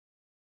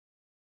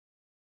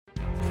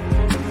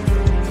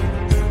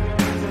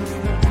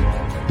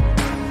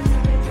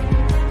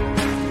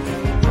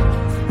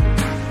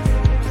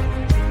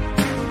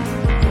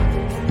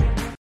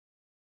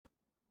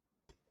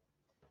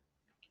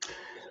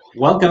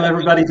Welcome,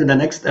 everybody, to the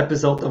next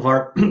episode of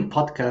our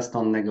podcast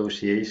on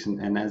negotiation.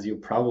 And as you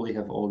probably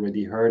have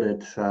already heard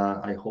it,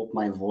 I hope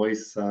my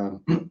voice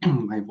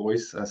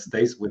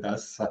stays with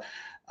us.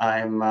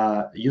 I'm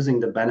using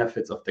the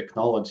benefits of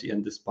technology,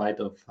 and despite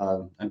of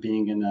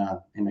being in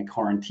a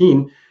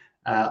quarantine,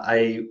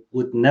 I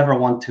would never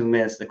want to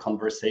miss the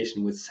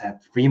conversation with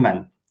Seth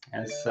Freeman.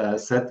 As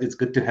Seth, it's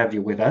good to have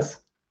you with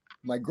us.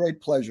 My great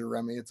pleasure,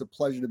 Remy. It's a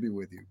pleasure to be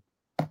with you.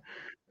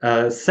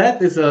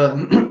 Seth is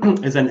a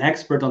is an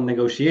expert on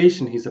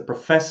negotiation. He's a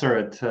professor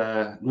at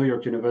New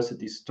York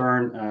University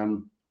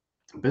Stern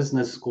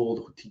Business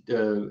School,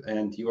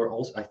 and you are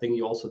also, I think,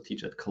 you also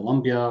teach at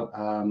Columbia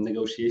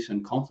negotiation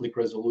and conflict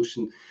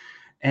resolution.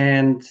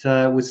 And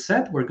with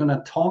Seth, we're going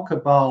to talk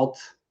about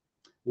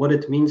what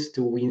it means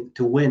to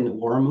win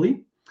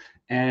warmly,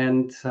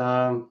 and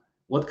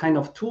what kind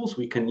of tools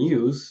we can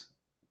use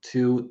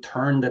to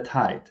turn the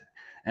tide.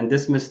 And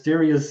this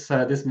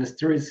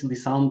mysteriously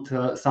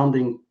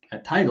sounding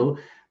title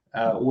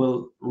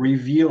will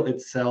reveal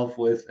itself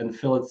with and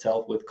fill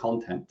itself with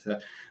content.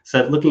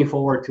 So, looking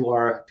forward to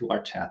our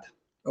chat.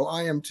 Oh,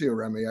 I am too,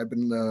 Remy. I've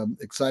been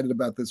excited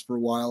about this for a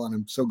while, and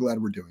I'm so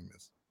glad we're doing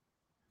this.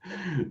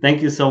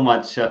 Thank you so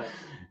much.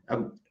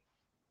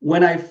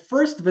 When I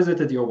first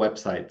visited your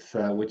website,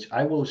 which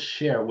I will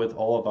share with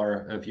all of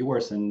our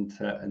viewers and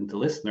the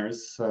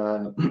listeners,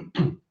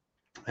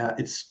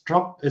 it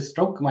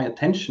struck my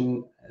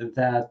attention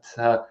that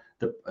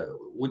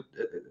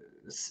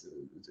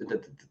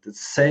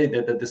say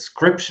that the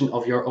description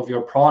of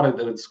your product,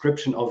 the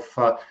description of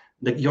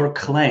your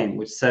claim,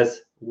 which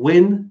says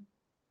 "win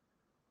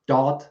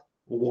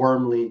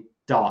warmly .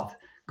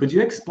 Could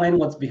you explain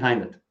what's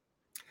behind it?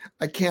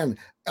 I can.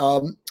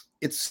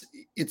 It's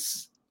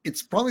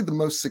probably the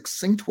most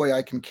succinct way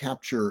I can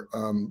capture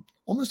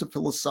almost a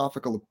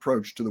philosophical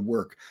approach to the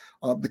work.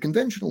 The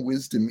conventional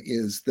wisdom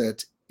is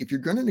that if you're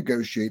going to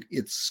negotiate,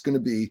 it's going to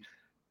be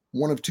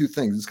one of two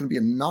things. It's going to be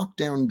a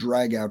knockdown,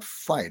 drag-out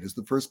fight is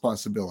the first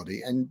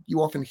possibility. And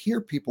you often hear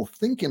people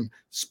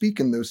speak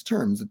in those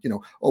terms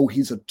that, oh,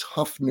 he's a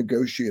tough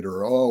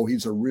negotiator, or, oh,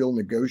 he's a real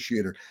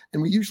negotiator.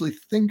 And we usually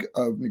think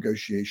of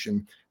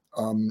negotiation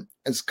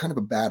as kind of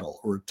a battle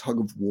or a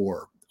tug of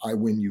war. I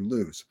win, you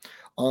lose.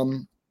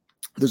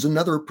 There's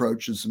another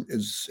approach,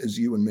 as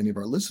you and many of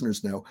our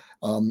listeners know,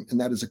 and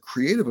that is a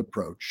creative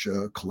approach,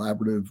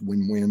 collaborative,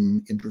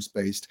 win-win,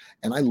 interest-based.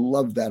 And I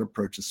love that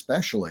approach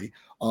especially.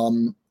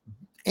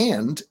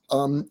 And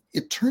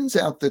it turns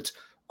out that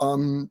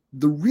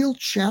the real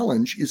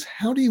challenge is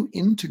how do you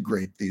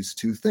integrate these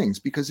two things?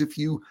 Because if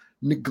you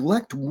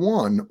neglect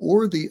one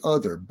or the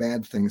other,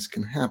 bad things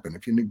can happen.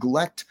 If you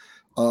neglect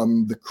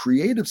the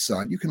creative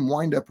side, you can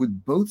wind up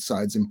with both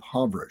sides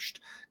impoverished.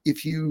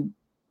 If you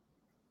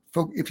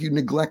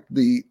neglect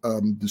the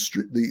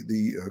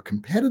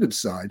competitive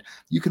side,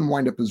 you can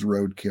wind up as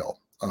roadkill.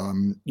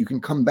 You can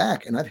come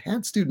back, and I've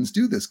had students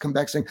do this, come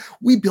back saying,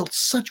 we built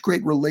such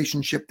great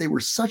relationship. They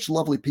were such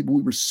lovely people.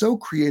 We were so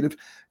creative.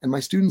 And my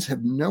students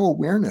have no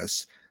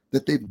awareness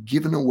that they've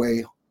given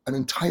away an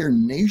entire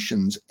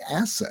nation's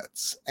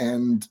assets,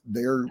 and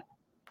they're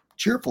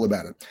cheerful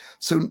about it.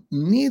 So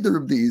neither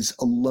of these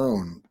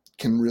alone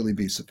can really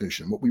be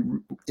sufficient. What we,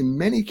 in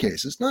many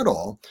cases, not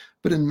all,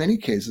 but in many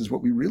cases,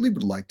 what we really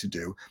would like to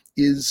do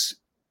is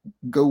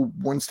go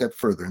one step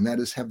further, and that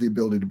is have the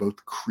ability to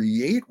both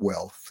create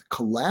wealth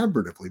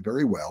collaboratively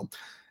very well,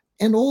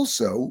 and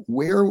also,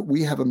 where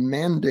we have a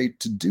mandate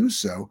to do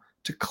so,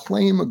 to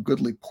claim a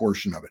goodly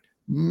portion of it,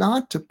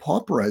 not to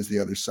pauperize the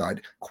other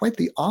side, quite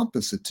the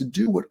opposite, to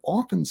do what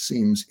often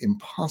seems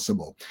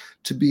impossible,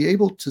 to be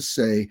able to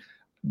say,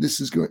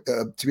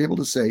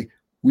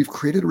 we've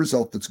created a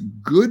result that's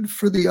good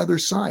for the other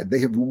side. They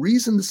have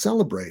reason to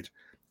celebrate,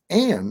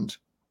 and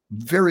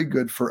very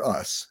good for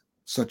us,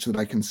 such that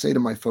I can say to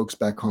my folks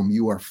back home,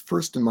 you are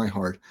first in my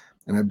heart,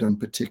 and I've done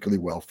particularly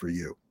well for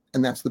you.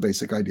 And that's the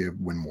basic idea of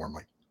win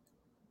warmly.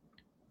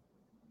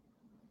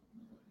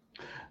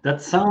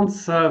 That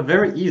sounds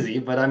very easy,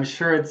 but I'm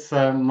sure it's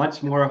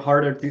much more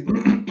harder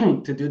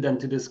to to do than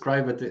to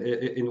describe it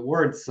in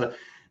words.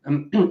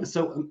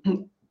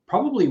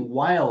 Probably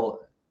while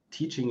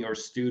teaching your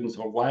students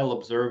or while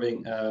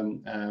observing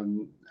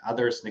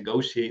others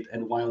negotiate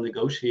and while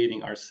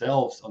negotiating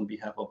ourselves on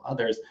behalf of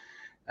others,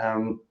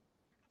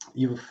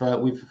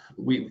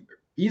 we've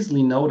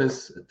easily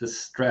noticed the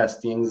stress,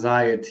 the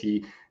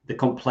anxiety, the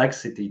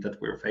complexity that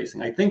we're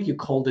facing. I think you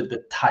called it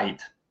the tide.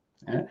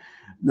 Yeah,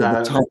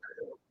 the tide.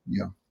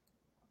 Yeah.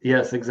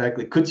 Yes,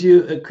 exactly. Could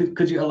you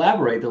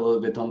elaborate a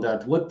little bit on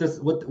that? What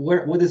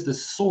is the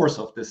source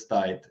of this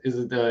tide? Is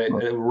it the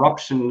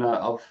eruption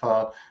of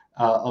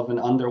an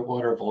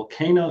underwater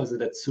volcano? Is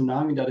it a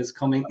tsunami that is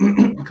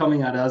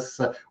coming at us,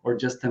 or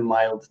just a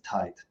mild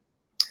tide?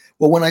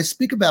 Well, when I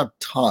speak about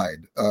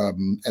tide,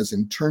 as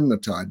in turn the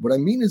tide, what I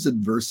mean is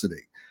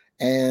adversity.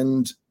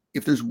 And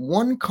if there's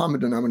one common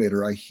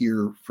denominator I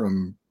hear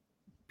from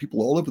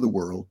people all over the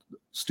world,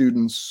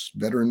 students,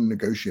 veteran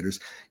negotiators,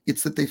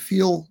 it's that they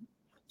feel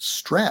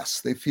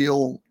stress, they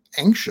feel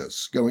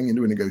anxious going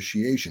into a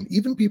negotiation.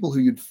 Even people who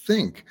you'd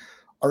think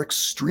are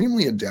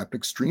extremely adept,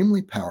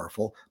 extremely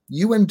powerful.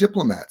 UN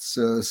diplomats,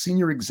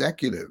 senior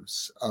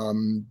executives,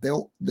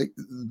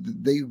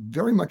 they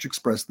very much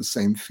express the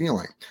same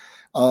feeling.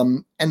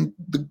 And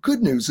the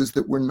good news is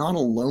that we're not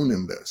alone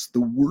in this.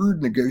 The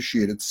word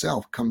negotiate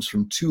itself comes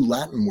from two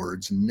Latin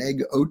words,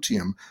 neg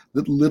otium,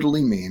 that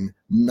literally mean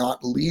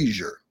not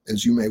leisure,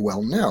 as you may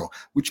well know,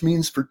 which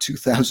means for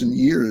 2,000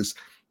 years,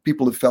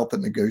 people have felt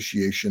that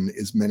negotiation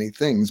is many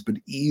things, but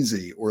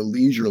easy or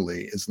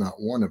leisurely is not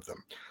one of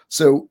them.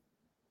 So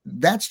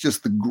that's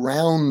just the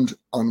ground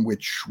on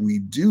which we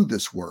do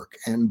this work.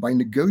 And by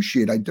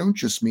negotiate, I don't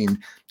just mean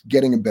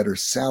getting a better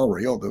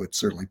salary, although it's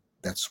certainly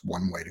that's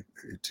one way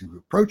to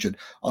approach it.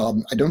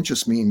 I don't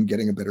just mean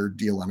getting a better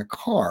deal on a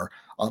car.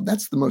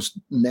 That's the most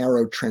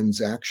narrow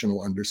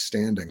transactional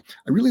understanding.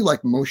 I really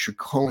like Moshe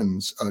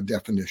Cohen's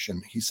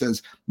definition. He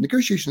says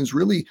negotiation is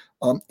really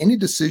any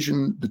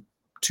decision that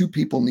two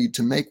people need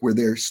to make where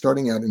they're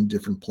starting out in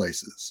different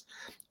places.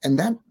 And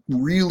that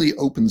really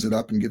opens it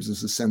up and gives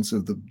us a sense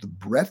of the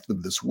breadth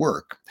of this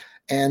work.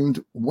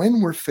 And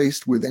when we're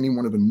faced with any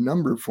one of a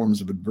number of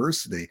forms of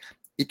adversity,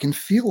 it can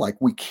feel like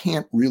we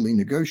can't really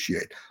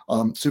negotiate.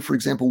 So, for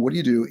example, what do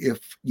you do if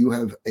you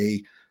have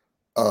a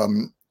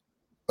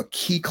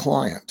key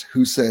client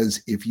who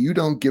says, if you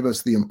don't give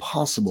us the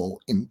impossible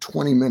in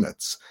 20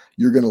 minutes,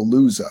 you're going to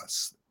lose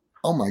us?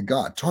 Oh my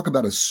God, talk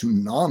about a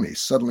tsunami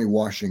suddenly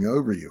washing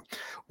over you.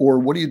 Or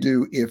what do you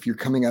do if you're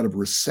coming out of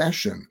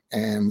recession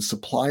and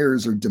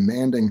suppliers are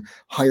demanding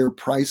higher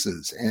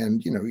prices,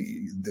 and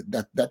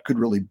that could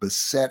really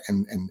beset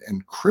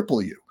and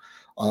cripple you?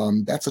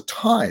 That's a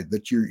tide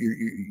that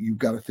you've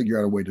got to figure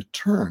out a way to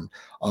turn.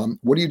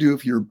 What do you do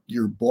if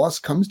your boss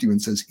comes to you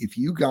and says, if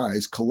you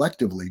guys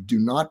collectively do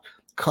not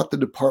cut the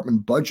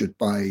department budget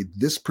by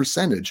this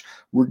percentage,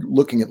 we're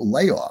looking at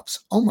layoffs?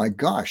 Oh my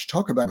gosh,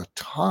 talk about a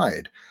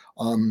tide.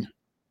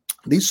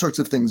 These sorts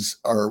of things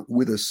are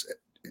with us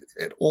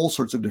at all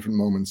sorts of different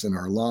moments in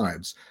our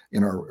lives,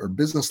 in our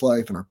business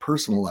life and our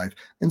personal life.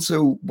 And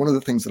so one of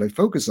the things that I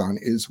focus on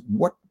is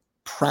what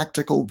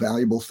practical,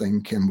 valuable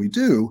thing can we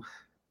do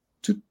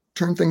to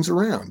turn things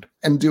around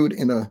and do it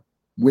in a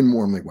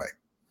win-warmly way.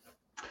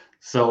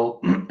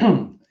 So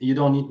you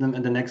don't need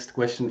the next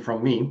question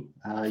from me.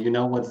 You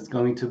know what it's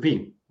going to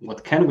be.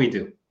 What can we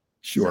do?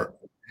 Sure.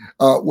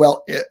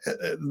 Well,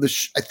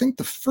 I think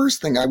the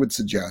first thing I would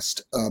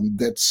suggest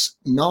that's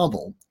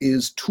novel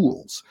is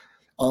tools.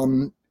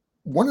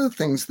 One of the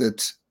things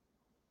that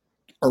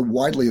are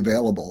widely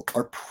available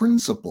are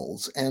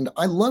principles. And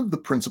I love the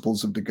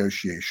principles of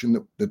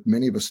negotiation that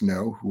many of us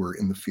know who are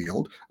in the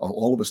field,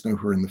 all of us know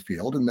who are in the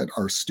field, and that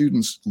our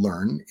students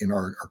learn in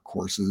our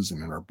courses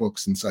and in our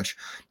books and such.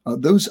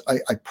 Those,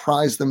 I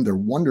prize them. They're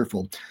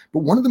wonderful. But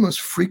one of the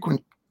most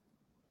frequent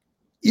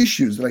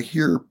issues that I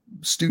hear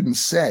students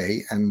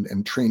say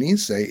and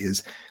trainees say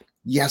is,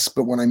 yes,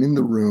 but when I'm in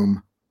the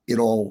room, it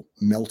all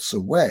melts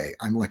away.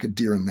 I'm like a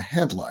deer in the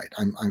headlight.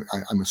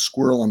 I'm a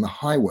squirrel on the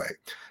highway.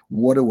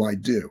 What do I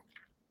do?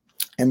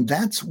 And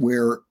that's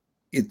where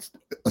it's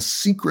a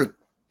secret,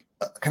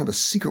 kind of a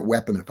secret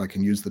weapon, if I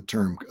can use the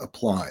term,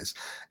 applies.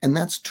 And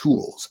that's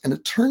tools. And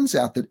it turns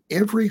out that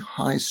every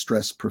high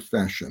stress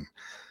profession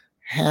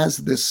has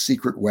this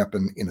secret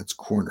weapon in its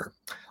corner.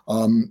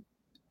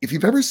 If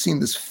you've ever seen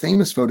this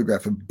famous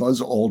photograph of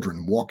Buzz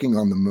Aldrin walking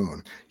on the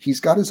moon,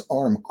 he's got his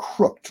arm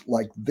crooked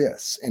like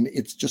this, and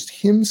it's just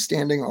him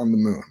standing on the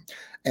moon.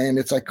 And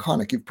it's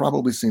iconic. You've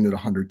probably seen it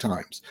 100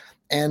 times.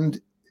 And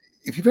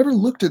if you've ever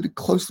looked at it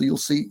closely, you'll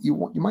see,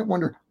 you might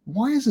wonder,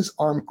 why is his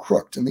arm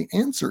crooked? And the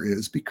answer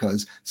is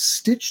because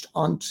stitched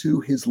onto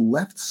his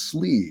left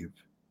sleeve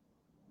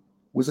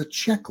was a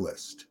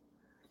checklist.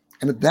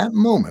 And at that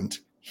moment,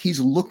 he's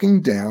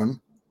looking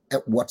down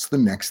at what's the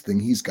next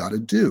thing he's got to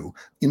do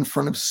in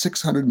front of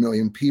 600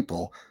 million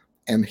people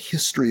and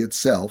history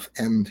itself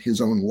and his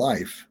own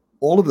life.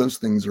 All of those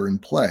things are in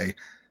play.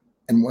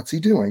 And what's he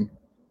doing?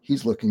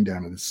 He's looking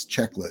down at his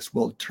checklist.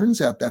 Well, it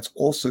turns out that's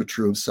also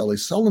true of Sully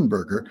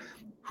Sullenberger,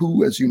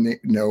 who, as you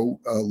know,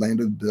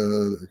 landed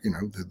the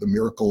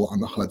miracle on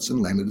the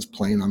Hudson, landed his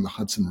plane on the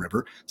Hudson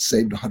River,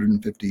 saved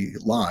 150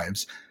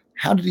 lives.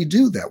 How did he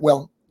do that?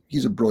 Well,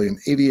 he's a brilliant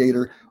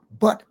aviator,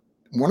 but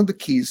one of the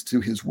keys to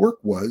his work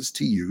was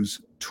to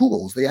use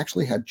tools. They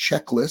actually had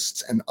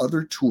checklists and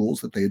other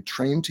tools that they had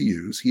trained to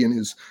use, he and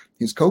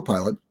his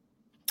co-pilot.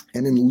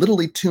 And in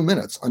literally 2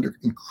 minutes, under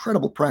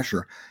incredible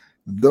pressure,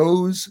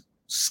 those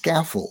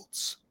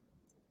scaffolds,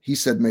 he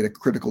said, made a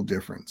critical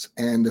difference.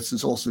 And this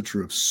is also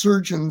true of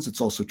surgeons.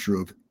 It's also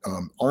true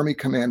of Army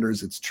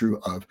commanders. It's true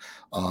of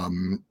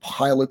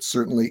pilots,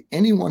 certainly.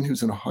 Anyone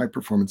who's in a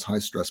high-performance,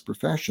 high-stress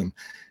profession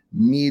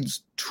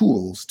needs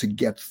tools to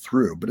get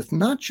through. But it's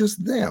not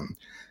just them.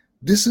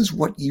 This is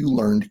what you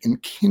learned in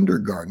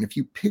kindergarten. If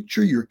you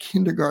picture your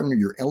kindergarten or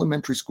your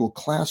elementary school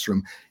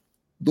classroom,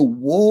 the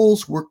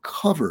walls were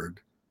covered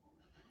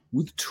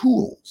with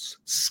tools,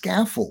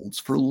 scaffolds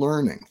for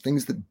learning,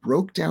 things that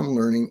broke down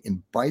learning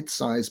in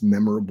bite-sized,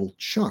 memorable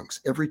chunks.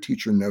 Every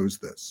teacher knows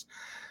this.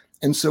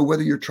 And so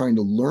whether you're trying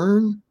to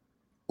learn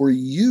or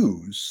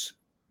use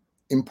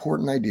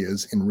important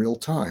ideas in real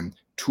time,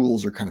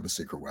 tools are kind of a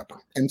secret weapon.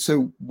 And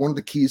so one of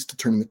the keys to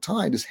turning the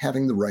tide is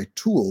having the right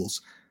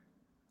tools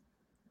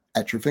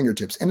at your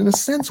fingertips. And in a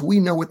sense, we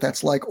know what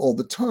that's like all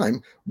the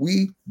time.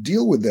 We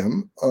deal with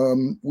them.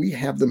 We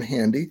have them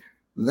handy.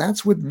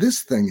 That's what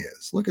this thing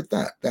is. Look at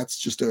that. That's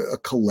just a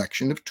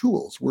collection of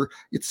tools.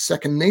 It's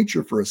second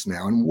nature for us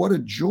now. And what a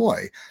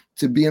joy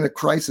to be in a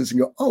crisis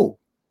and go, oh,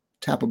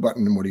 tap a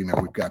button, and what do you know?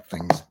 We've got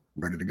things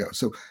ready to go.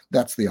 So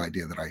that's the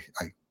idea that I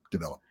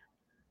developed.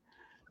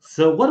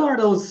 So what are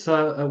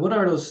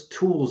those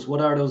tools?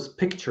 What are those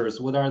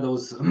pictures? What are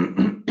those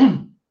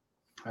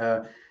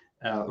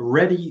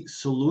ready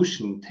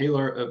solution,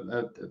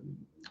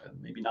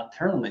 maybe not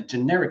tailor-made,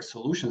 generic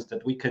solutions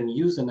that we can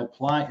use and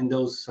apply in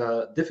those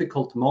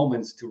difficult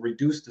moments to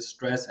reduce the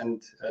stress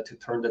and to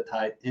turn the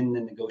tide in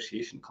the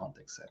negotiation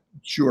context?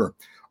 Sure.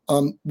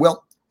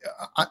 Well,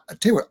 I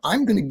tell you what,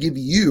 I'm going to give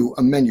you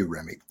a menu,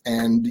 Remy,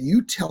 and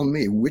you tell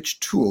me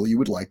which tool you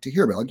would like to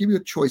hear about. I'll give you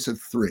a choice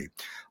of three.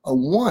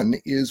 One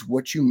is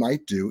what you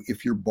might do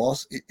if your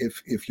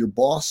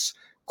boss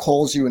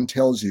calls you and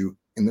tells you,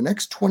 in the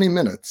next 20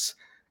 minutes,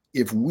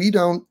 if we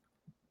don't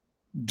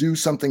do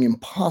something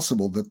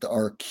impossible that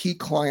our key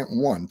client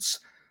wants,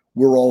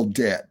 we're all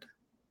dead,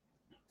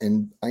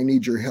 and I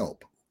need your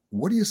help.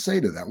 What do you say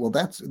to that? Well,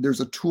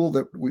 there's a tool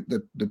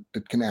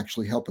that can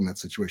actually help in that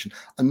situation.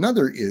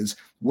 Another is,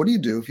 what do you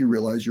do if you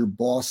realize your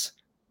boss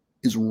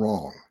is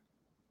wrong?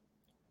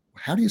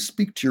 How do you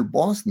speak to your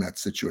boss in that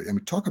situation? I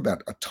mean, talk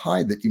about a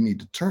tide that you need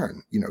to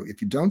turn. If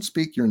you don't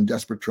speak, you're in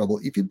desperate trouble.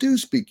 If you do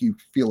speak, you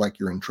feel like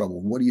you're in trouble.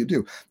 What do you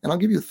do? And I'll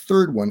give you a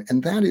third one,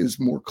 and that is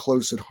more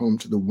close at home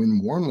to the win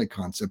Warmly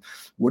concept.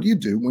 What do you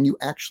do when you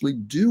actually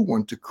do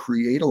want to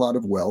create a lot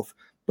of wealth,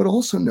 but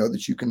also know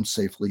that you can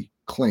safely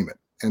claim it?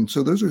 And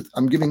so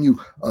I'm giving you,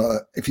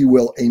 if you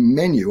will, a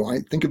menu. I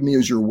think of me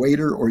as your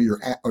waiter or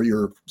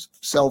your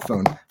cell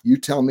phone. You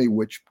tell me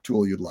which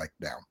tool you'd like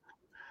now.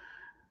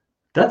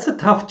 That's a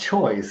tough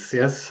choice.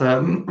 Yes.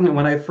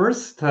 When I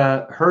first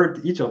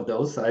heard each of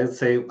those, I'd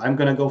say, I'm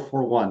going to go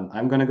for one,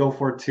 I'm going to go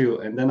for two,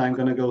 and then I'm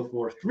going to go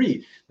for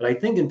three. But I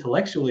think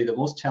intellectually, the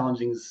most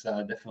challenging is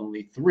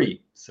definitely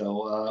three.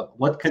 So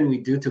what can we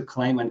do to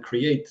claim and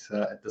create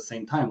at the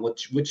same time?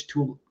 Which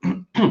tool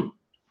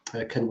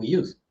can we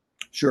use?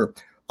 Sure.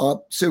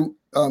 So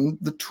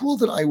the tool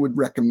that I would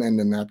recommend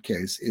in that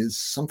case is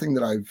something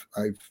that I've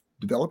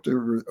developed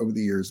over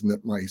the years and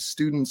that my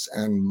students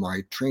and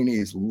my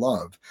trainees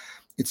love.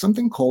 It's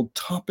something called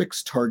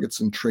Topics, Targets,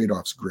 and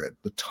Trade-offs Grid,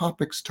 the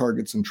Topics,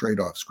 Targets, and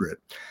Trade-offs Grid.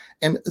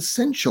 And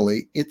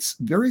essentially, it's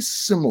very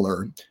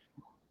similar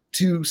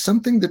to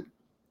something that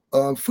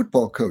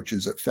football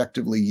coaches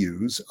effectively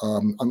use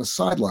on the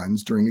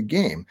sidelines during a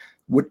game.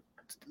 What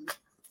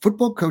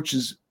football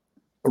coaches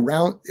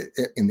around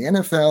in the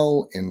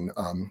NFL,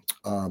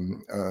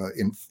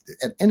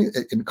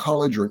 in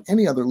college or at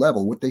any other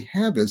level, what they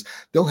have is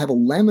they'll have a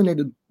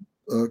laminated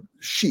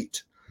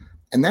sheet,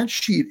 and that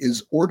sheet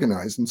is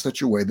organized in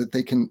such a way that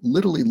they can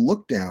literally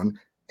look down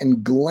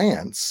and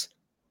glance,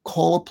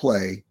 call a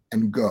play,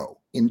 and go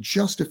in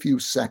just a few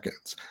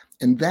seconds.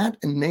 And that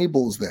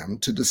enables them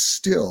to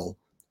distill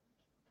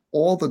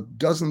all the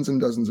dozens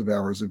and dozens of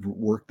hours of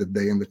work that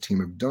they and the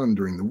team have done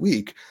during the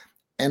week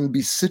and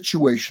be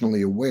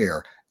situationally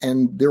aware.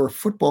 And there are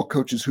football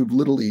coaches who've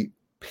literally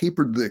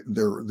papered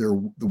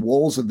the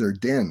walls of their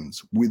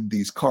dens with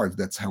these cards.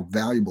 That's how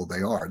valuable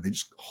they are. They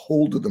just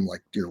hold to them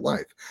like dear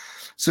life.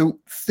 So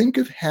think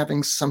of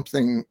having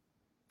something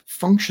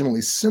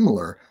functionally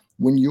similar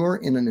when you're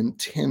in an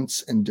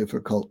intense and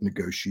difficult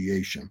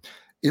negotiation.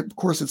 Of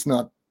course,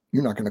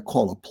 you're not going to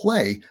call a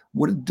play.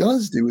 What it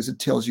does do is it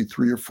tells you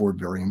 3 or 4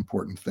 very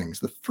important things.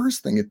 The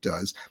first thing it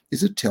does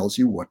is it tells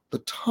you what the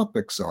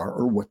topics are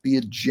or what the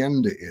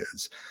agenda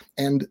is.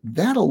 And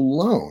that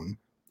alone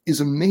is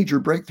a major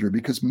breakthrough,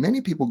 because many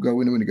people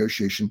go into a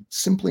negotiation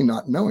simply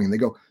not knowing. They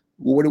go,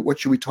 well, what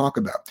should we talk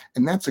about?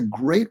 And that's a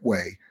great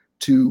way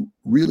to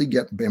really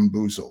get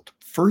bamboozled.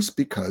 First,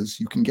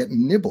 because you can get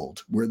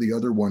nibbled where the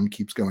other one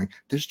keeps going.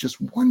 There's just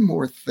one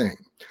more thing.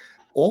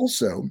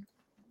 Also,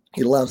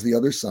 it allows the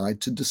other side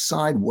to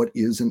decide what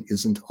is and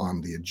isn't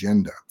on the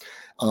agenda.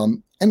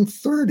 And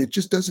third, it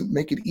just doesn't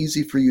make it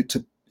easy for you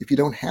to, if you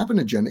don't have an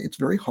agenda, it's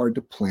very hard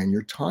to plan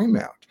your time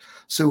out.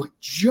 So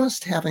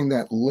just having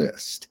that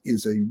list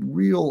is a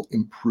real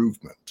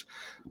improvement.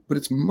 But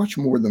it's much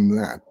more than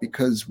that,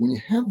 because when you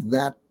have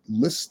that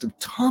list of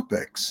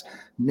topics,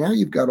 now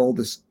you've got all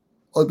this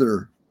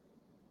other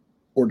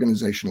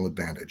organizational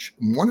advantage.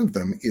 One of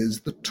them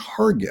is the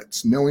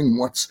targets, knowing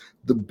what's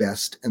the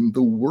best and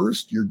the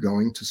worst you're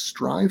going to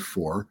strive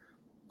for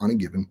on a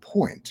given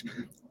point.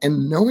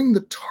 And knowing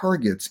the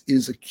targets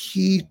is a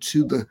key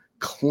to the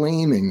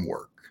claiming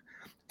work.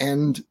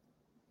 And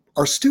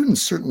our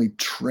students certainly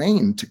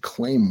train to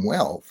claim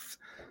wealth,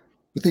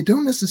 but they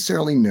don't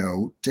necessarily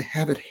know to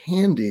have it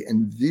handy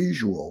and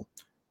visual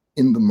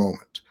in the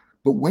moment.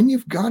 But when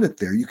you've got it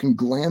there, you can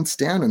glance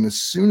down, and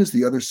as soon as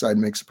the other side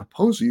makes a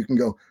proposal, you can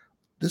go,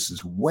 this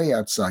is way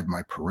outside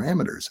my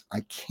parameters.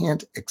 I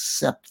can't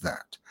accept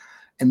that.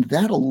 And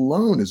that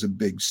alone is a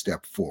big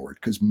step forward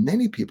because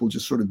many people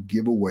just sort of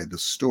give away the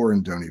store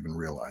and don't even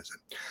realize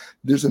it.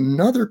 There's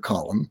another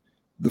column,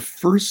 the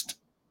first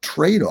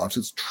trade-offs.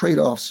 It's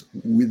trade-offs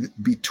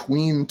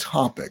between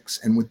topics.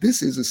 And what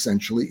this is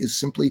essentially is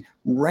simply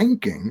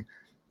ranking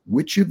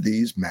which of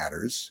these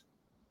matters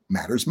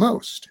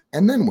most,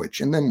 and then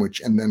which, and then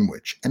which, and then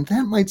which. And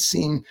that might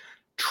seem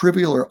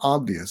trivial or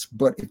obvious,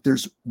 but if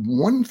there's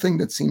one thing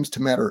that seems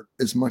to matter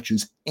as much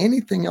as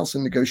anything else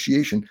in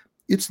negotiation,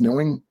 it's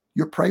knowing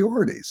your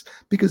priorities,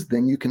 because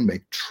then you can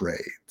make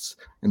trades.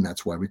 And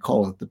that's why we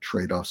call it the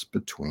trade-offs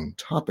between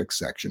topics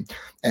section.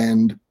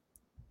 And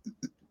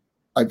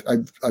I'll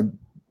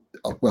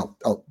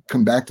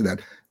come back to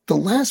that. The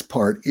last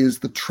part is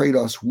the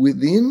trade-offs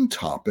within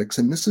topics.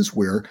 And this is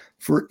where,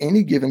 for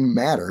any given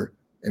matter,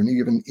 any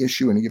given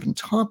issue, any given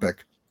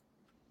topic,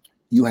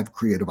 you have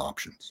creative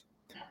options.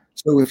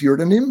 So if you're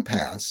at an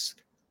impasse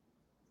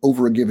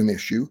over a given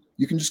issue,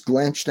 you can just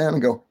glance down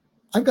and go,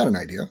 I've got an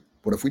idea.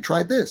 What if we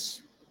tried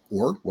this?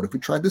 Or what if we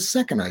tried this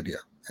second idea?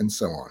 And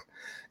so on.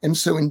 And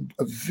so in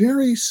a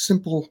very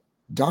simple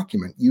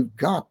document, you've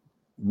got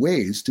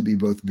ways to be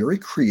both very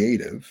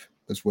creative,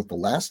 that's what the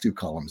last two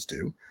columns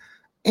do,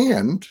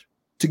 and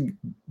to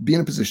be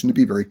in a position to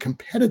be very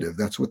competitive.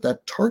 That's what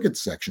that target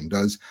section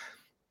does.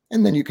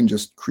 And then you can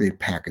just create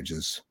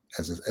packages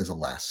as a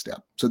last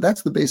step. So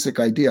that's the basic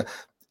idea.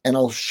 And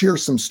I'll share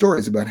some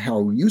stories about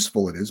how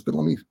useful it is, but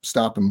let me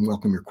stop and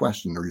welcome your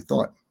question or your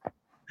thought.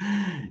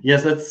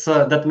 Yes,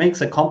 that makes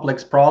a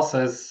complex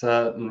process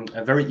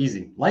very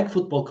easy. Like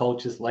football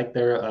coaches, like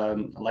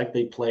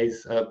they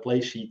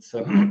play sheets.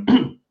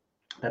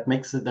 That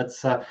makes it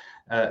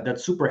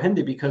that's super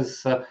handy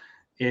because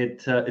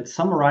it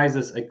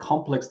summarizes a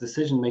complex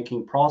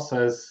decision-making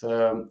process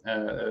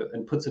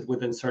and puts it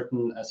within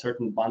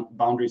certain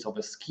boundaries of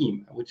a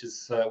scheme, which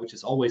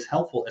is always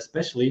helpful,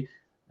 especially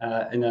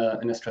in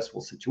a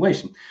stressful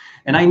situation.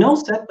 And I know,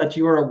 Seth, that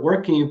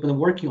you've been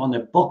working on a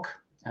book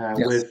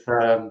Yes. with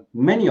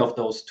many of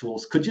those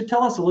tools. Could you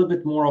tell us a little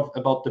bit more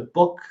about the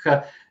book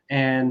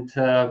and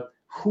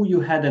who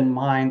you had in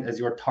mind as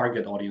your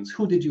target audience?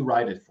 Who did you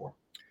write it for?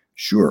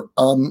 Sure.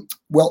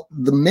 Well,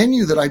 the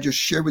menu that I just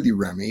shared with you,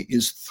 Remy,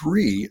 is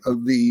 3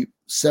 of the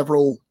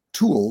several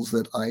tools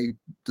that I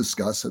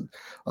discuss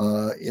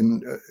I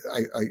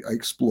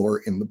explore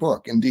in the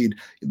book. Indeed,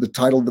 the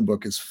title of the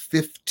book is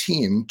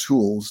 15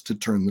 Tools to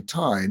Turn the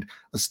Tide,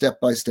 a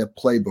step-by-step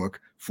playbook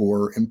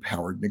for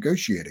empowered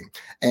negotiating.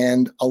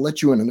 And I'll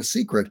let you in on a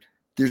secret.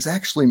 There's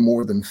actually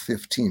more than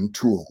 15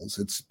 tools.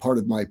 It's part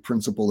of my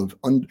principle of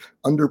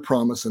under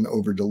promise and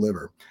over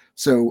deliver.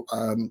 So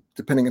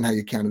depending on how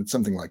you count it, it's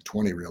something like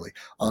 20 really.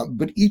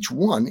 But each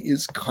one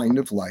is kind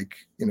of like,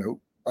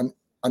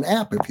 an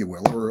app, if you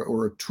will,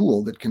 or a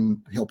tool that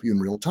can help you in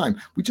real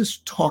time. We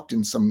just talked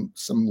in some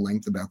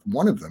length about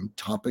one of them,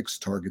 topics,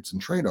 targets,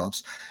 and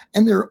trade-offs.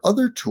 And there are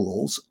other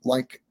tools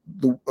like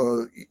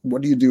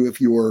what do you do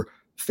if you're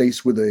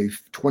faced with a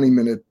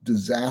 20-minute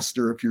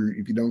disaster if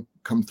you don't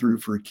come through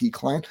for a key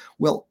client?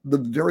 Well, the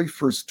very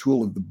first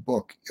tool of the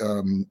book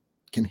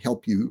can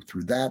help you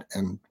through that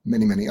and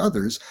many, many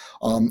others.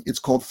 It's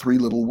called 3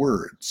 Little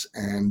Words.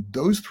 And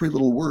those 3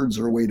 little words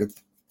are a way to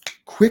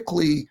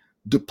quickly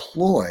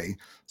deploy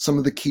some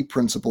of the key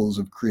principles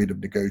of creative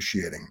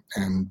negotiating.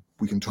 And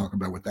we can talk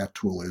about what that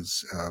tool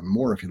is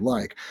more if you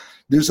like.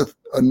 There's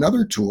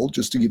another tool,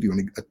 just to give you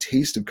a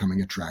taste of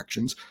coming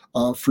attractions,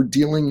 for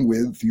dealing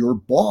with your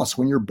boss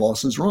when your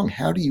boss is wrong.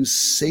 How do you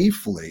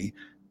safely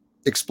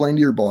explain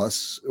to your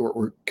boss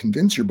or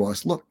convince your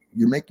boss, look,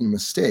 you're making a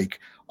mistake,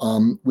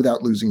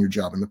 without losing your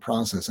job in the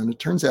process? And it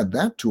turns out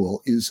that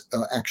tool is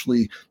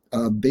actually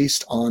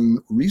based on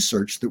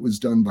research that was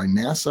done by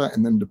NASA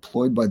and then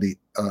deployed by the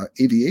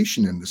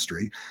aviation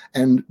industry,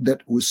 and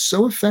that was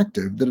so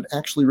effective that it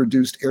actually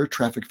reduced air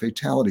traffic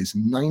fatalities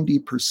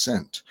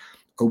 90%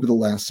 over the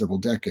last several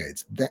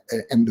decades.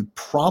 And the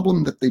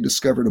problem that they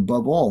discovered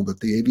above all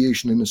that the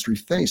aviation industry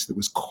faced that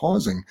was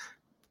causing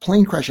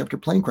plane crash after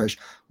plane crash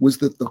was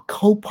that the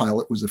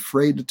co-pilot was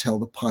afraid to tell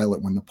the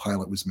pilot when the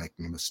pilot was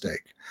making a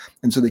mistake.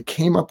 And so they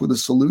came up with a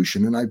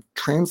solution, and I've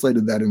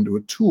translated that into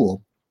a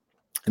tool,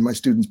 and my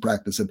students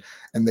practice it,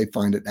 and they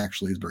find it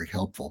actually is very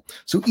helpful.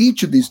 So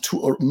each of these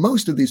tools, or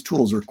most of these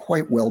tools, are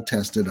quite well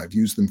tested. I've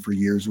used them for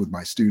years with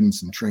my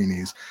students and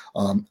trainees.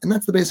 And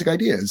that's the basic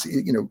idea, is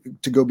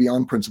to go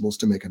beyond principles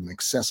to make it an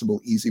accessible,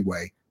 easy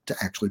way to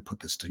actually put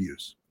this to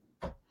use.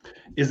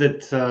 Is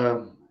it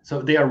so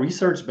they are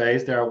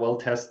research-based, they are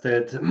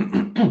well-tested,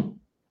 and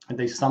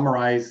they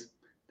summarize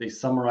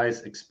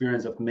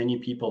experience of many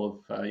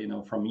people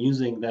of from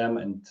using them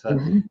and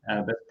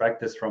best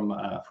practice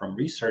from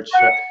research.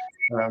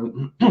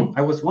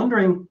 I was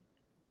wondering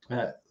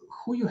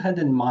who you had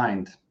in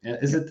mind.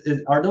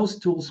 Are those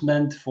tools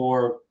meant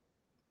for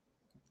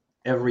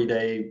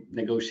everyday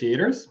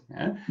negotiators,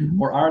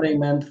 or are they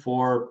meant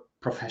for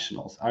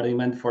professionals? Are they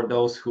meant for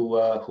those who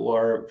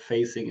are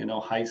facing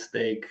high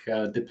stake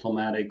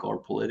diplomatic or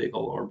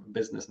political or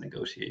business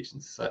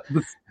negotiations?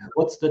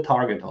 What's the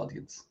target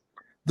audience?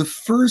 The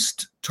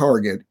first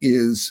target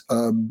is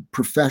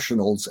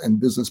professionals and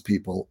business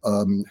people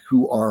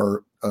who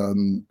are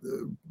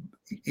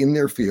in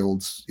their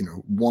fields,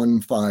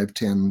 1, 5,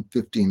 10,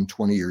 15,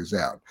 20 years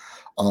out.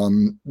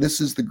 This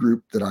is the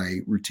group that I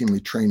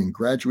routinely train in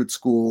graduate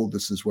school.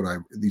 These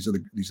are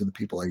the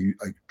people I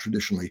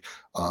traditionally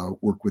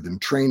work with in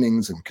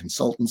trainings and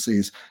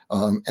consultancies.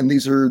 And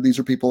these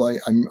are people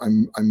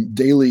I'm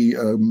daily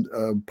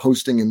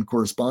posting and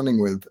corresponding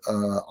with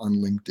on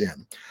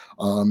LinkedIn.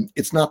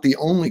 It's not the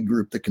only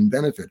group that can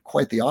benefit,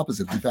 quite the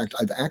opposite. In fact,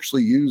 I've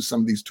actually used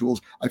some of these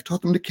tools. I've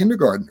taught them to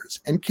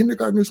kindergartners, and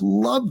kindergartners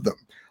love them.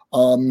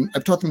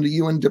 I've taught them to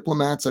UN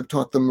diplomats. I've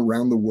taught them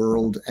around the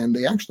world, and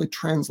they actually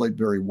translate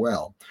very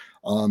well.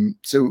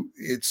 So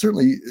it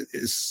certainly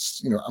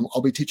is,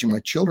 I'll be teaching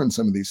my children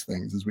some of these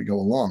things as we go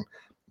along.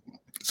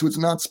 So it's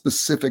not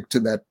specific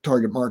to that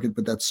target market,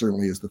 but that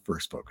certainly is the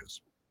first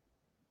focus.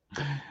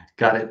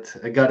 Got it.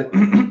 I got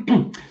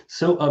it.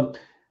 So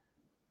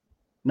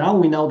now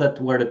we know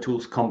that where the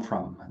tools come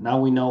from. Now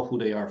we know who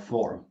they are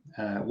for.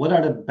 What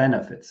are the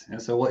benefits?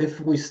 And so if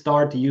we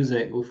start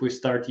using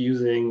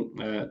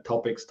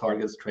topics,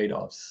 targets,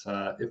 trade-offs,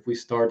 if we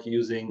start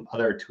using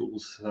other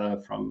tools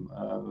from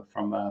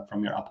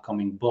your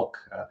upcoming book,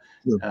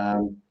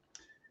 Sure.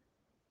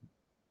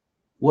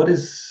 what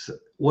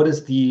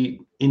is the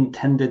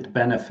intended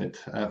benefit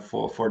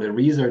for the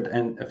reader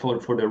and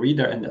for the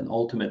reader and then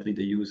ultimately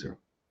the user?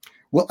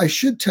 Well, I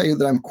should tell you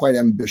that I'm quite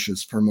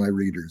ambitious for my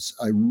readers.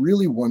 I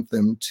really want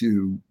them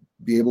to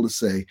be able to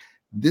say,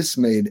 this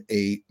made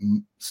a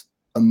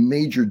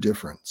major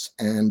difference.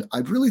 And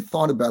I've really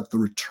thought about the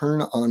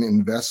return on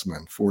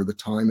investment for the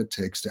time it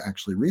takes to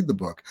actually read the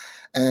book.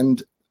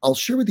 And I'll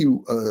share with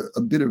you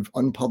a bit of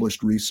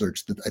unpublished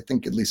research that I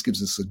think at least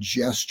gives a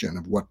suggestion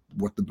of what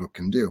the book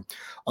can do.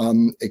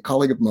 A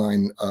colleague of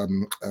mine,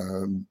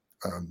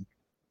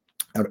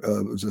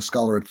 was a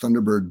scholar at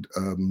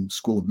Thunderbird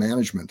School of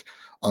Management,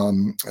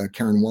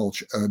 Karen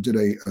Walsh, did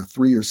a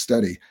 3-year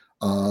study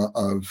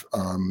of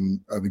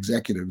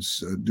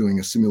executives doing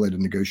a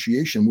simulated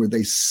negotiation where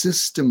they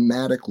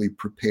systematically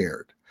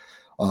prepared.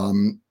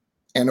 And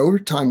over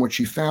time, what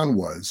she found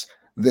was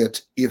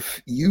that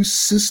if you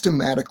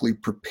systematically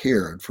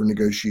prepared for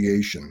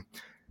negotiation,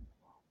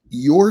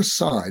 your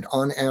side,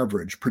 on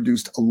average,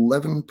 produced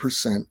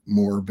 11%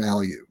 more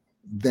value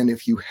than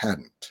if you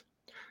hadn't.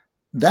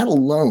 That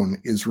alone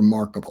is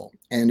remarkable.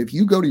 And if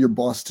you go to your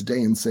boss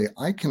today and say,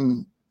 I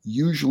can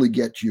usually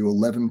get you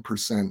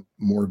 11%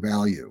 more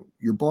value,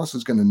 your boss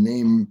is going to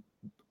name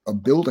a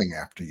building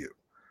after you.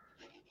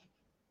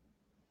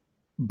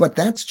 But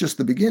that's just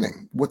the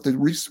beginning. What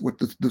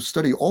the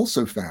study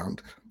also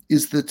found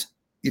is that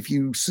if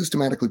you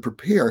systematically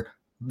prepare,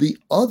 the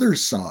other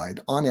side,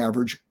 on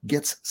average,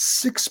 gets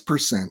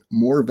 6%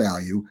 more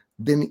value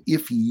than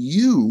if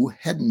you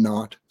had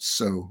not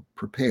so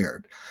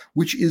prepared,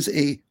 which is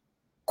a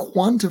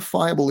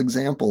quantifiable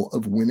example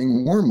of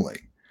winning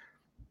warmly.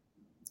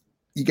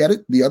 You get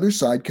it? The other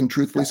side can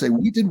truthfully say,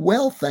 we did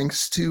well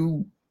thanks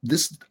to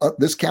this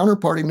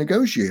counterparty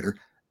negotiator.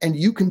 And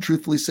you can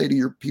truthfully say to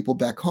your people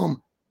back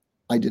home,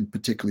 I did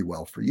particularly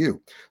well for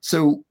you.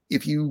 So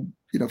if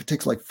if it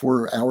takes like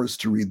 4 hours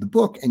to read the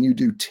book and you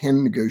do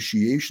 10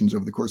 negotiations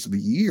over the course of a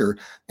year,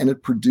 and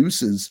it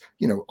produces,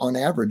 on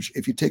average,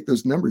 if you take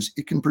those numbers,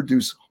 it can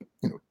produce,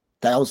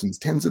 thousands,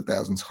 tens of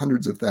thousands,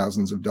 hundreds of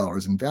thousands of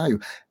dollars in value.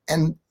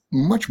 And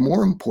much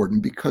more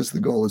important, because the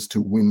goal is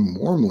to win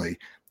warmly,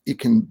 it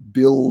can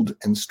build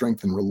and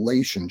strengthen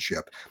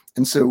relationship.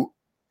 And so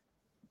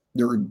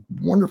there are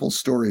wonderful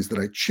stories that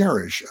I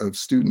cherish of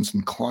students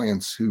and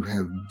clients who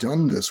have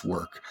done this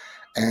work.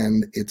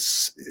 And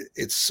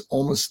it's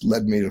almost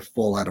led me to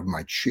fall out of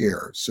my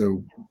chair.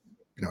 So,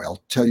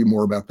 I'll tell you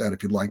more about that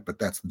if you'd like, but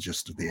that's the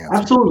gist of the answer.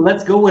 Absolutely.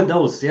 Let's go with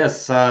those.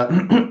 Yes.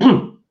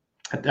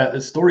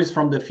 Stories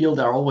from the field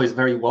are always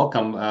very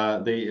welcome.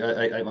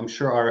 I'm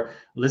sure our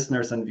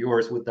listeners and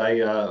viewers would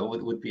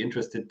be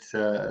interested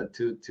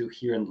to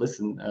hear and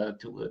listen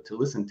to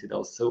listen to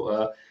those.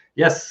 So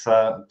yes,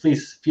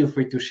 please feel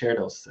free to share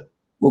those.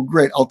 Well,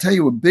 great. I'll tell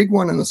you a big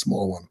one and a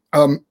small one.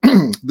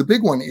 The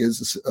big one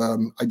is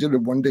I did a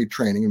 1-day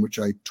training in which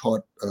I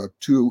taught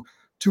two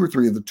or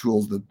three of the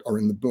tools that are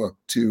in the book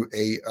to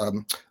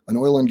an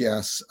oil and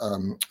gas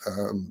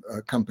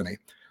company.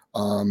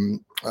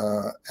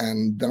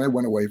 And then I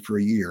went away for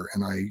a year,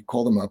 and I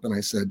called them up and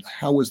I said,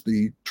 how was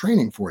the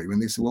training for you? And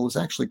they said, well, it was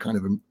actually kind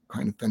of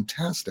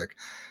fantastic.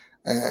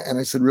 And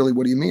I said, really,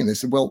 what do you mean? They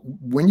said, well,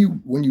 when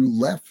you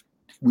left,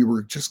 we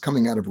were just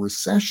coming out of a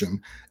recession,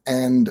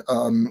 and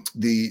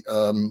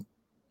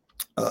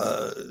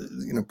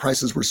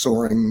prices were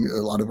soaring.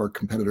 A lot of our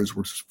competitors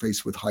were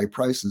faced with high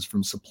prices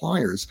from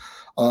suppliers.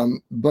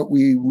 But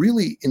we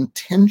really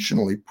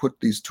intentionally put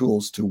these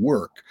tools to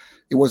work.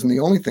 It wasn't the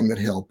only thing that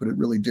helped, but it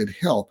really did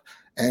help.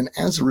 And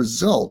as a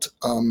result,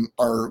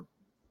 our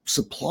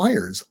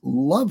suppliers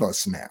love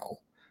us now.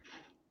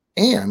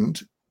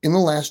 And in the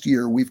last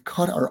year, we've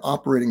cut our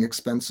operating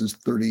expenses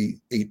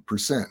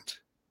 38%.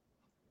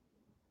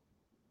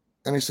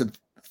 And I said,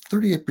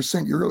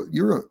 38%.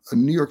 You're a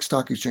New York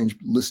Stock Exchange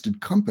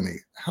listed company.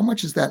 How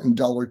much is that in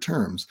dollar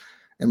terms?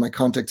 And my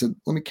contact said,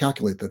 let me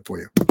calculate that for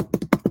you.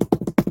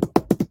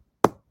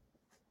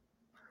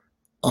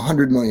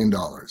 $100 million.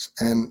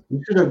 And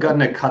you should have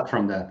gotten a cut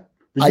from that.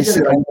 I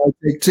said, I might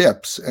take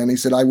tips. And he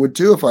said, I would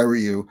too if I were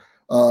you.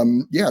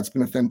 Yeah, it's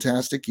been a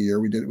fantastic year.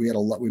 We made a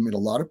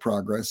lot of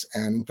progress.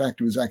 And in fact,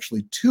 it was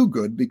actually too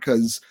good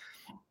because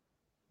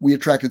we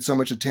attracted so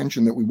much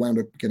attention that we wound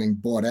up getting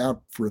bought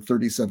out for a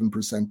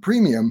 37%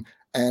 premium.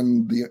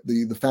 And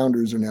the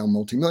founders are now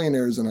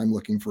multimillionaires, and I'm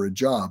looking for a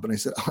job. And I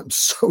said, oh, I'm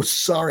so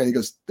sorry. And he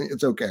goes,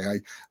 it's okay.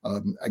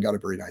 I got a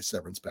very nice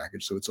severance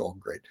package, so it's all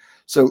great.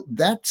 So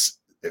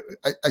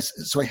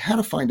so I had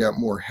to find out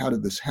more. How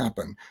did this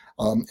happen?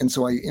 And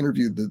so I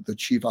interviewed the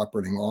chief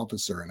operating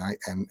officer,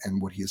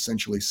 and what he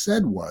essentially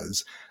said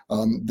was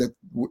that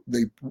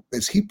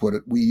as he put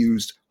it, we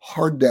used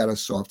hard data,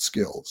 soft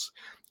skills.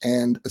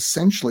 And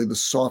essentially, the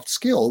soft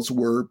skills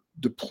were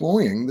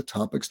deploying the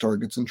topics,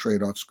 targets, and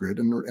trade-offs grid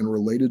and a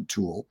related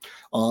tool,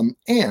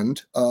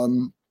 and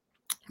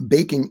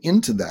baking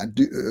into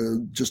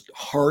that just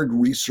hard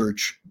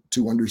research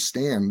to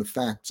understand the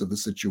facts of the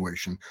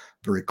situation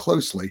very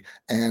closely,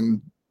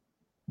 and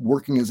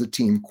working as a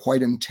team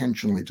quite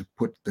intentionally to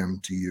put them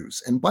to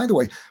use. And by the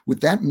way, what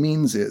that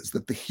means is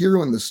that the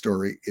hero in the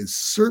story is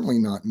certainly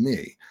not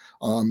me.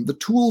 The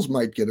tools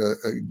might get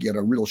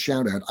a real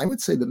shout out. I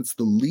would say that it's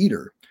the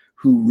leader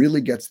who really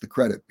gets the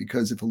credit,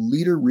 because if a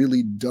leader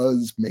really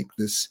does make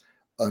this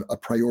a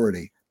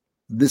priority,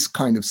 this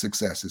kind of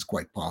success is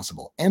quite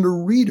possible. And a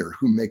reader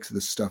who makes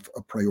this stuff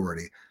a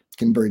priority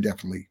can very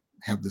definitely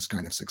have this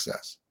kind of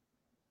success.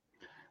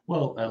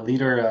 Well, a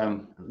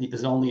leader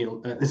is only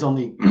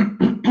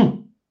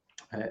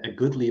a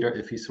good leader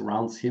if he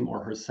surrounds him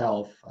or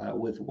herself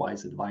with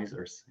wise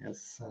advisors.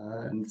 Yes,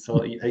 and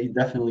so you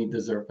definitely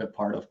deserve a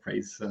part of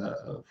praise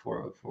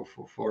for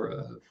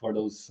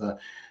those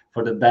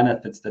for the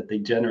benefits that they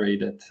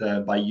generated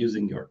by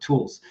using your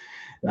tools.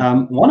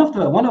 One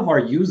of our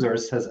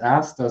users has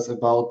asked us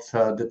about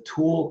the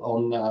tool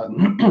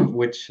on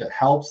which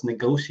helps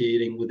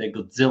negotiating with a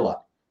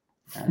Godzilla.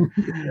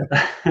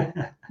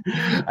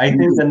 I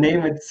think the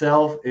name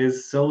itself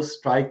is so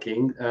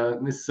striking,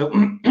 is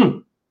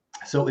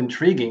so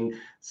intriguing,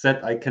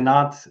 that I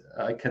cannot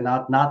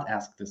not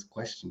ask this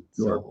question.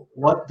 Sure. So,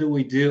 what do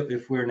we do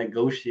if we're to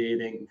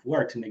negotiate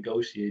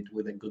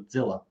with a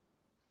Godzilla?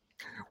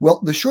 Well,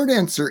 the short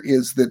answer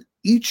is that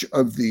each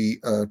of the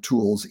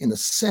tools, in a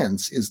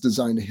sense, is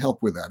designed to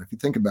help with that. If you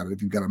think about it,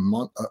 if you've got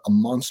a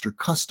monster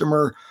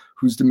customer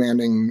who's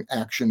demanding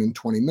action in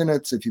 20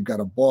 minutes, if you've got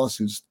a boss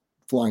who's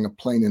flying a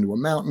plane into a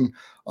mountain,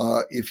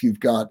 if you've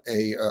got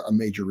a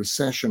major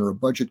recession or a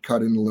budget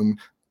cut in the loom,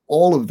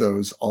 all of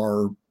those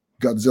are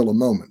Godzilla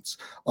moments.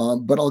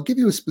 But I'll give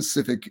you a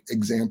specific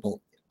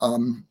example.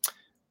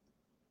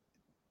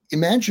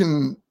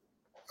 Imagine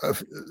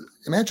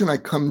I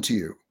come to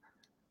you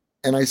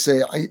and I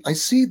say, I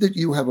see that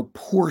you have a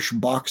Porsche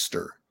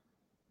Boxster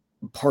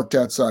parked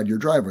outside your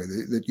driveway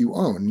that you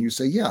own. And you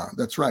say, yeah,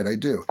 that's right, I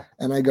do.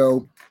 And I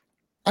go,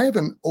 I have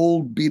an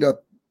old beat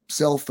up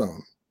cell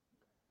phone.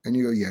 And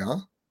you go, yeah.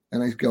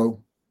 And I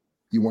go,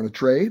 you want to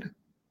trade?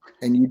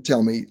 And you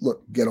tell me,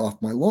 look, get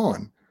off my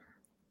lawn.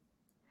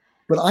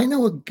 But I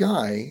know a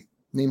guy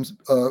named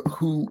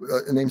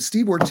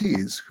Steve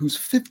Ortiz, who's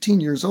 15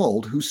 years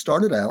old, who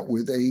started out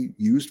with a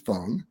used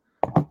phone.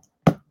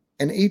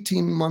 And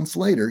 18 months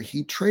later,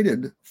 he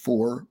traded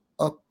for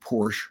a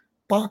Porsche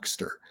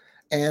Boxster.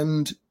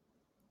 And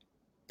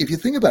if you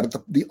think about it,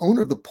 the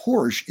owner of the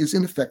Porsche is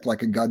in effect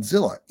like a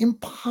Godzilla,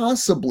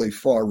 impossibly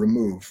far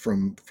removed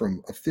from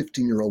a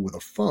 15-year-old with a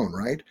phone,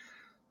 right?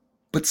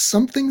 But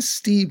something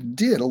Steve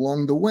did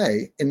along the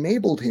way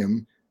enabled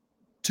him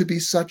to be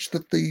such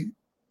that the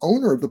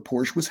owner of the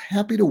Porsche was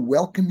happy to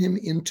welcome him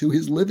into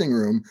his living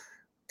room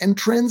and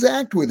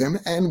transact with him.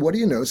 And what do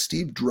you know?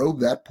 Steve drove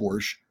that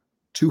Porsche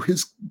to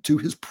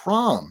his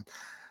prom.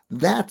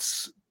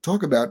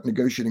 Talk about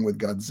negotiating with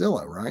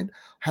Godzilla, right?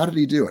 How did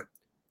he do it?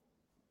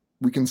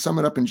 We can sum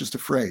it up in just a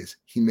phrase.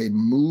 He made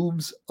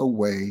moves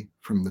away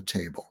from the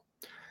table.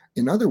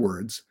 In other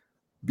words,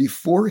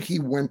 before he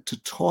went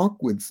to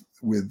talk with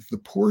the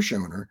Porsche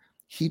owner,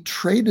 he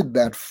traded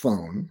that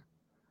phone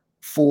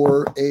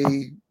for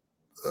a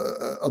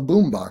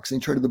boombox,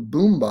 and he traded the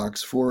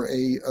boombox for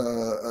a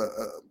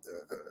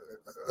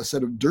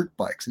set of dirt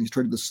bikes, and he's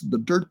traded the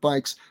dirt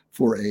bikes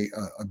for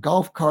a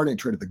golf cart, and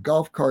he traded the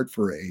golf cart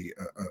for a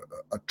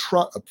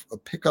truck, a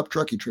pickup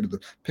truck. He traded the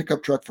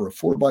pickup truck for a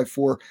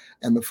 4x4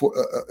 and a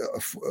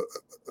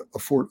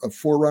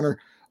 4Runner,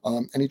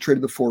 and he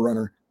traded the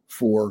 4Runner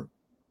for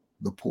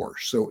the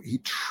Porsche. So he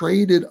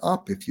traded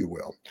up, if you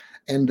will.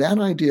 And that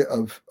idea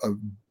of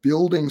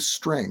building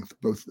strength,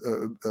 both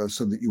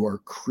so that you are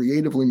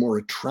creatively more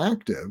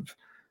attractive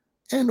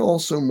and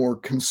also more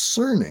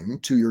concerning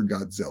to your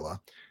Godzilla,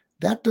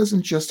 that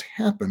doesn't just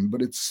happen,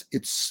 but it's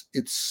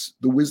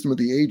the wisdom of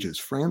the ages.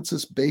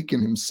 Francis Bacon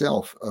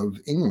himself of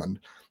England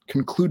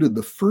concluded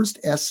the first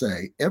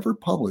essay ever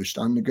published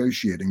on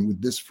negotiating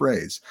with this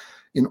phrase: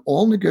 "In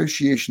all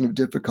negotiation of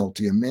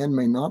difficulty, a man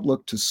may not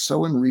look to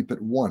sow and reap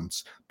at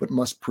once, but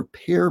must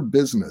prepare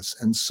business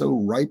and so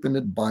ripen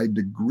it by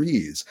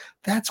degrees."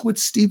 That's what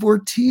Steve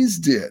Ortiz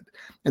did.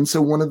 And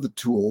so one of the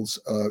tools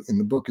in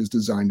the book is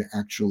designed to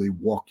actually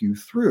walk you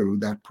through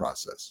that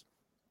process.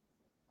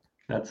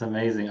 That's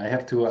amazing. I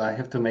have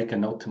to make a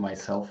note to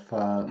myself.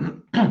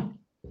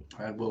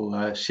 I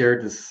will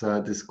share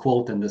this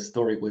quote and this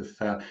story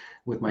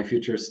with my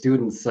future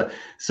students.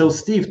 So,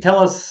 Steve, tell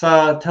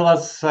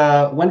us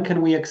when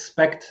can we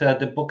expect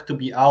the book to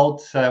be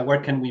out?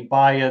 Where can we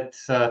buy it?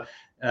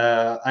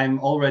 I'm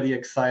already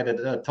excited,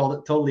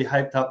 totally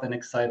hyped up and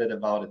excited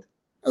about it.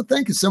 Oh,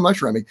 thank you so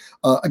much, Remy.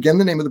 Again,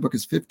 the name of the book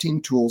is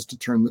 15 Tools to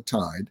Turn the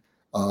Tide,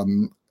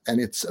 and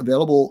it's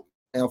available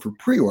now for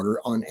pre-order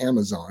on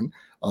Amazon.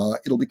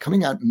 It'll be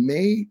coming out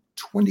May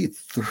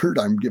 23rd,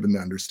 I'm given to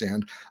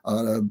understand,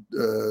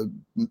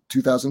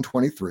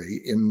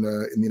 2023 in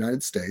the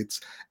United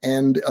States.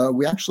 And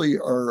we actually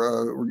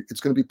are, it's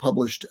going to be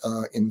published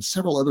in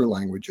several other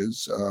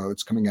languages.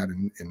 It's coming out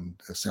in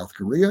South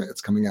Korea.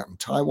 It's coming out in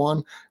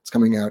Taiwan. It's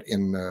coming out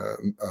in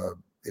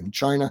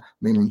China,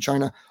 mainland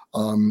China.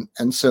 And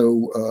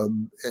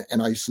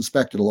I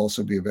suspect it'll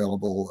also be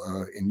available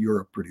in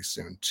Europe pretty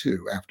soon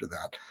too after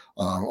that,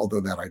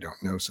 although that I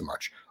don't know so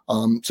much.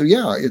 So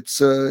yeah,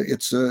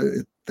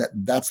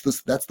 that's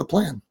the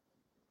plan.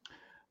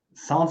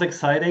 Sounds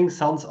exciting.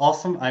 Sounds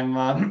awesome. I'm.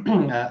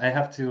 I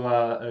have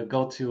to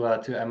go to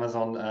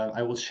Amazon.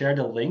 I will share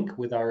the link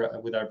with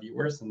our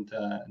viewers, and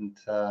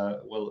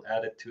we'll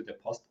add it to the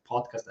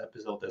podcast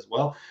episode as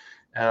well.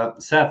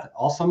 Seth,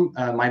 awesome.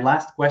 My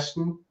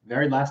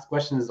very last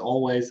question, is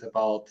always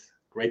about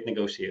great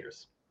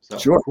negotiators. So,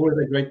 sure. Who is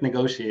a great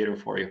negotiator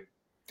for you?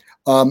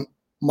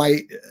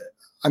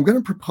 I'm going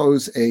to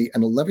propose an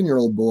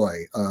 11-year-old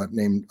boy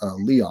named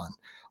Leon.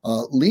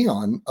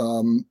 Leon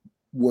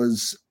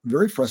was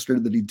very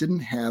frustrated that he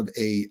didn't have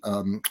a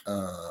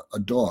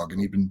dog, and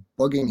he'd been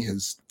bugging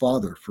his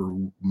father for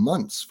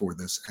months for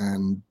this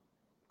and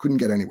couldn't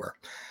get anywhere.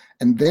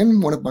 And then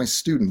one of my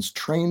students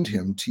trained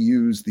him to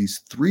use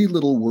these 3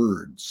 little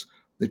words.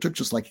 They took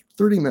just like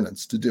 30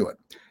 minutes to do it.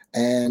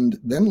 And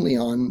then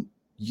Leon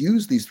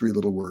used these 3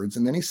 little words,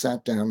 and then he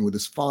sat down with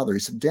his father. He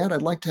said, "Dad,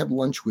 I'd like to have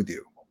lunch with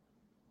you."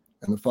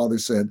 And the father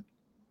said,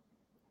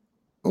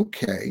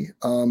 "Okay,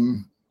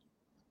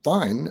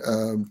 fine."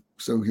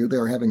 So here they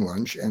are having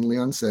lunch, and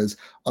Leon says,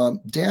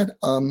 "Dad,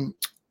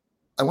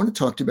 I want to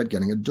talk to you about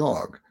getting a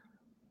dog."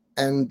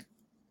 And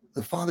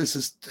the father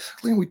says,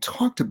 "Leon, we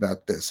talked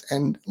about this.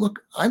 And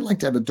look, I'd like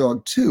to have a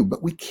dog too,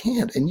 but we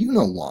can't. And you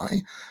know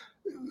why.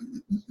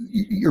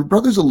 Your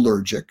brother's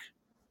allergic.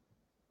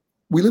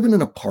 We live in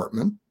an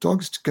apartment.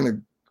 Dog's going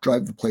to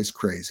drive the place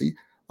crazy.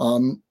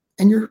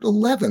 And you're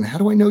 11. How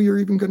do I know you're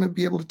even going to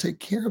be able to take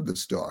care of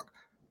this dog?"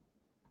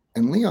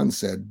 And Leon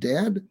said,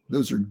 "Dad,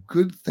 those are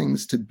good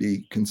things to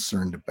be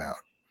concerned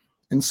about."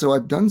 And so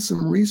I've done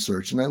some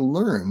research, and I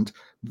learned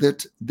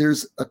that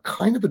there's a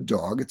kind of a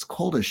dog, it's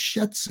called a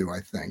Shih Tzu, I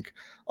think,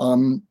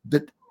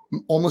 that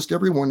almost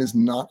everyone is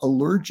not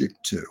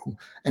allergic to.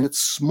 And it's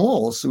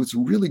small, so it's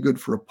really good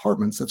for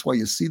apartments. That's why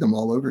you see them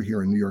all over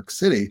here in New York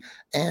City.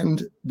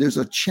 And there's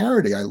a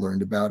charity I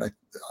learned about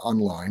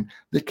online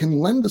that can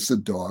lend us a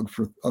dog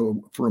for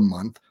a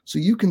month, so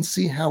you can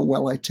see how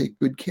well I take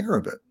good care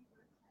of it.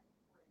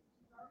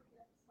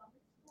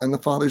 And the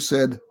father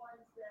said,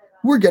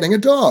 "We're getting a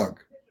dog."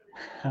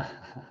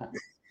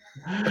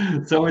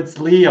 So it's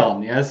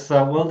Leon. Yes,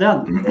 well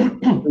done.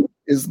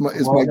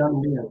 Well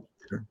done, Leon.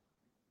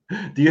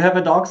 Do you have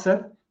a dog,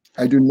 Seth?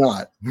 I do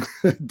not.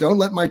 Don't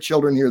let my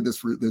children hear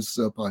this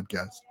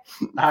podcast.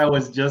 I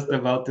was just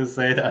about to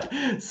say that.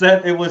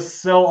 Seth, it was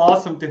so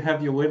awesome to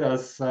have you with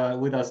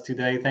us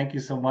today. Thank you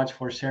so much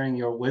for sharing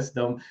your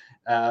wisdom.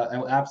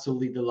 I'm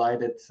absolutely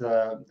delighted,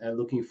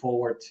 looking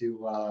forward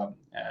to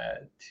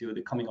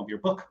the coming of your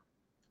book.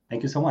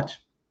 Thank you so much.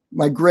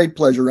 My great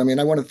pleasure. I mean,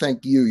 I want to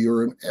thank you.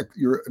 You're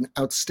an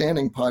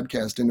outstanding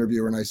podcast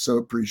interviewer, and I so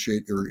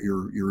appreciate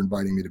your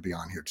inviting me to be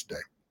on here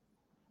today.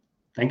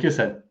 Thank you,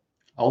 Seth.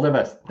 All the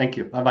best. Thank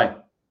you.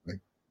 Bye-bye.